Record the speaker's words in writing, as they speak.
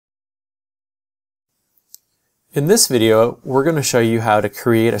In this video, we're going to show you how to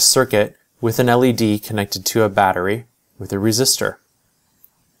create a circuit with an LED connected to a battery with a resistor.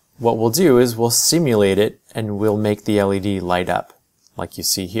 What we'll do is we'll simulate it and we'll make the LED light up, like you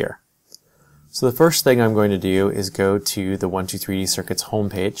see here. So the first thing I'm going to do is go to the 123D Circuits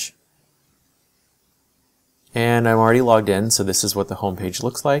homepage. And I'm already logged in, so this is what the homepage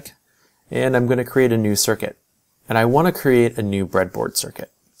looks like. And I'm going to create a new circuit. And I want to create a new breadboard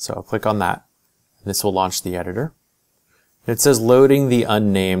circuit. So I'll click on that. This will launch the editor. It says loading the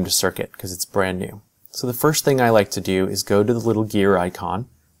unnamed circuit because it's brand new. So the first thing I like to do is go to the little gear icon.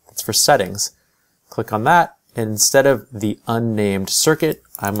 That's for settings. Click on that, and instead of the unnamed circuit,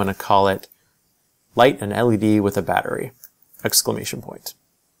 I'm going to call it light and LED with a battery! Exclamation point.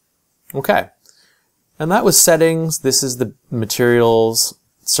 Okay. And that was settings. This is the materials,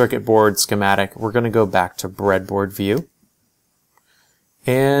 circuit board, schematic. We're going to go back to breadboard view.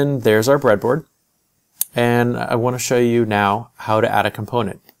 And there's our breadboard. And I want to show you now how to add a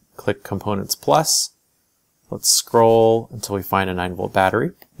component. Click Components Plus. Let's scroll until we find a 9-volt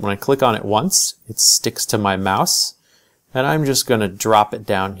battery. When I click on it once, it sticks to my mouse. And I'm just going to drop it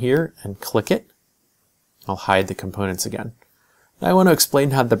down here and click it. I'll hide the components again. Now I want to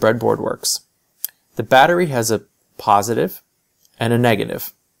explain how the breadboard works. The battery has a positive and a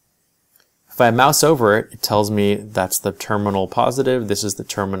negative. If I mouse over it, it tells me that's the terminal positive, this is the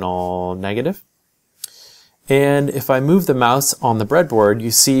terminal negative. And if I move the mouse on the breadboard,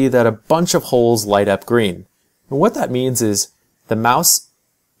 you see that a bunch of holes light up green. And what that means is the mouse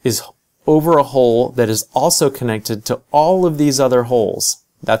is over a hole that is also connected to all of these other holes.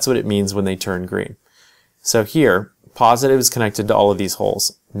 That's what it means when they turn green. So here, positive is connected to all of these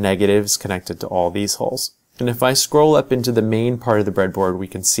holes. Negative is connected to all these holes. And if I scroll up into the main part of the breadboard, we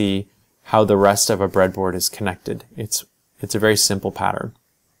can see how the rest of a breadboard is connected. It's a very simple pattern.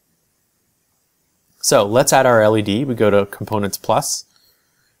 So let's add our LED. We go to Components Plus.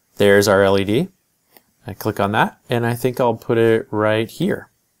 There's our LED. I click on that, and I think I'll put it right here.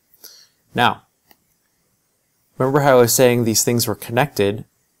 Now, remember how I was saying these things were connected?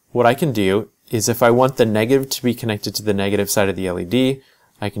 What I can do is if I want the negative to be connected to the negative side of the LED,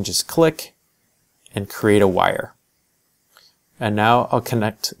 I can just click and create a wire. And now I'll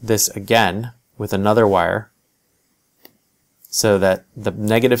connect this again with another wire so that the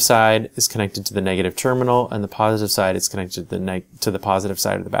negative side is connected to the negative terminal and the positive side is connected to the positive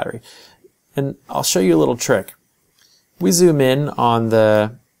side of the battery. And I'll show you a little trick. We zoom in on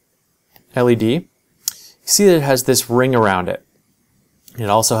the LED. You see that it has this ring around it. It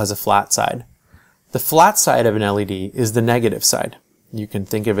also has a flat side. The flat side of an LED is the negative side. You can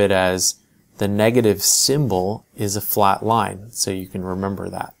think of it as the negative symbol is a flat line, so you can remember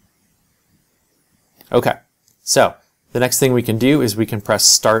that. Okay, so the next thing we can do is we can press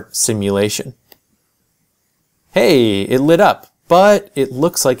Start Simulation. Hey, it lit up, but it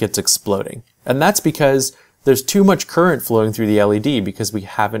looks like it's exploding. And that's because there's too much current flowing through the LED because we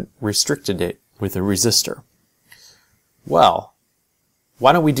haven't restricted it with a resistor. Well,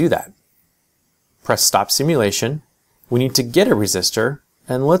 why don't we do that? Press Stop Simulation. We need to get a resistor,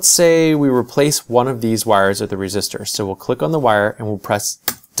 and let's say we replace one of these wires with a resistor. So we'll click on the wire and we'll press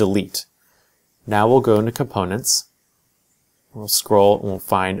Delete. Now we'll go into Components. We'll scroll and we'll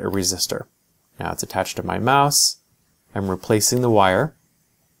find a resistor. Now it's attached to my mouse. I'm replacing the wire.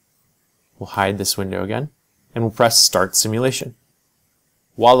 We'll hide this window again, and we'll press Start Simulation.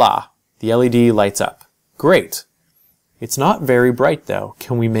 Voila! The LED lights up. Great! It's not very bright though.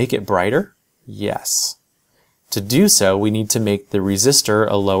 Can we make it brighter? Yes. To do so, we need to make the resistor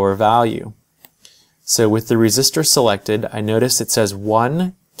a lower value. So with the resistor selected, I notice it says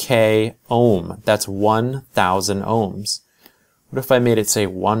 1K ohm. That's 1,000 ohms. What if I made it say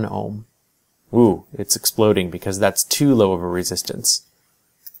 1 ohm? Ooh, it's exploding because that's too low of a resistance.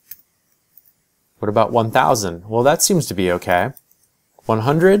 What about 1,000? Well, that seems to be okay.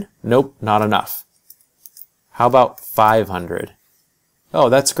 100? Nope, not enough. How about 500? Oh,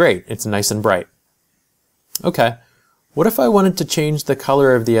 that's great. It's nice and bright. Okay, what if I wanted to change the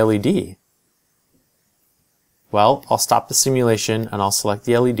color of the LED? Well, I'll stop the simulation and I'll select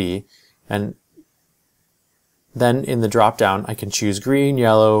the LED, and then in the drop-down I can choose green,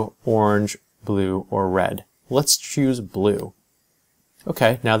 yellow, orange, blue, or red. Let's choose blue.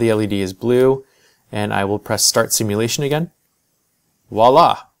 Okay, now the LED is blue, and I will press Start Simulation again.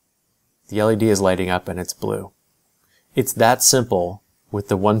 Voila! The LED is lighting up and it's blue. It's that simple with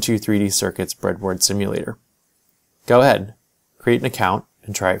the 123D Circuits breadboard simulator. Go ahead, create an account,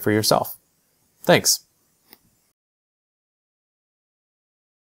 and try it for yourself. Thanks.